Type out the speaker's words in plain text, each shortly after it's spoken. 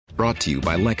Brought to you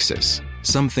by Lexus.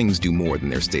 Some things do more than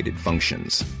their stated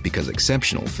functions, because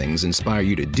exceptional things inspire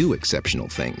you to do exceptional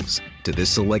things. To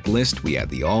this select list, we add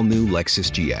the all-new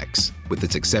Lexus GX. With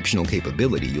its exceptional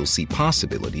capability, you'll see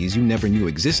possibilities you never knew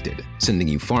existed, sending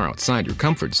you far outside your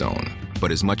comfort zone. But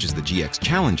as much as the GX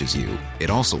challenges you, it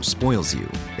also spoils you.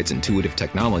 Its intuitive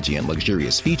technology and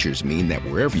luxurious features mean that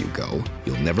wherever you go,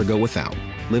 you'll never go without.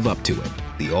 Live up to it.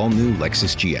 The all-new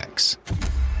Lexus GX.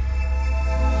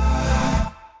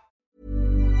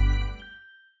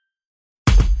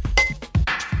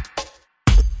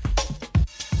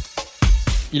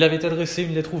 Il avait adressé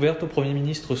une lettre ouverte au Premier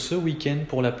ministre ce week-end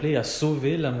pour l'appeler à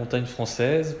sauver la montagne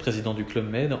française. Président du Club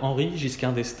Med, Henri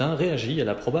Giscard d'Estaing réagit à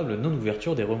la probable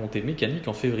non-ouverture des remontées mécaniques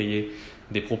en février.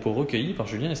 Des propos recueillis par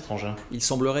Julien Estrangin. Il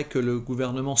semblerait que le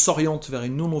gouvernement s'oriente vers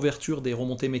une non-ouverture des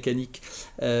remontées mécaniques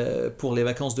pour les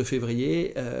vacances de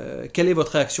février. Quelle est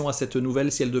votre réaction à cette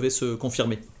nouvelle si elle devait se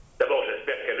confirmer ? D'abord,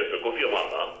 j'espère qu'elle ne se confirmera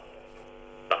pas,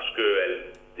 parce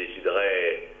qu'elle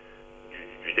déciderait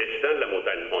du destin de la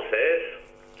montagne française,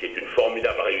 qui est une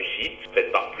formidable réussite, faite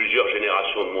par plusieurs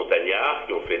générations de montagnards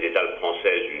qui ont fait des Alpes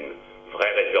françaises une vraie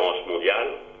référence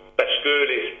mondiale, parce que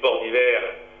les sports d'hiver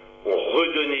ont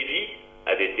redonné vie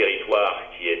à des territoires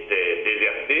qui étaient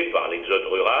désertés par l'exode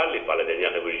rural et par la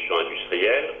dernière révolution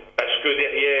industrielle, parce que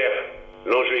derrière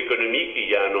l'enjeu économique,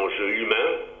 il y a un enjeu humain.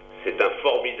 C'est un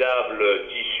formidable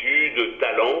tissu de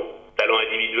talents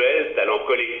individuels, talents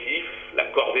collectifs, la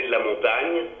cordée de la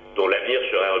montagne, dont l'avenir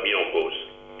serait remis en cause.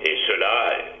 Et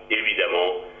cela,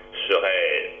 évidemment,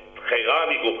 serait très grave,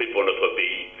 y compris pour notre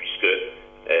pays, puisque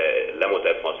la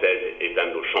montagne française est un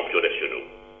de nos champions nationaux.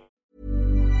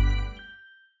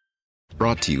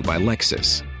 Brought to you by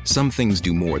Lexus. Some things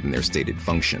do more than their stated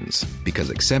functions, because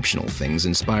exceptional things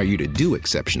inspire you to do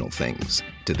exceptional things.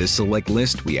 To this select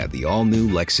list, we add the all-new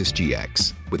Lexus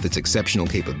GX. With its exceptional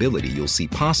capability, you'll see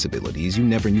possibilities you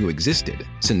never knew existed,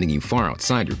 sending you far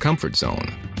outside your comfort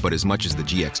zone. But as much as the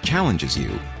GX challenges you,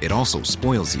 it also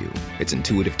spoils you. Its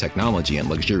intuitive technology and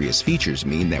luxurious features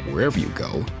mean that wherever you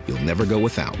go, you'll never go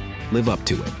without. Live up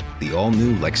to it. The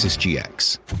all-new Lexus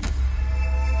GX.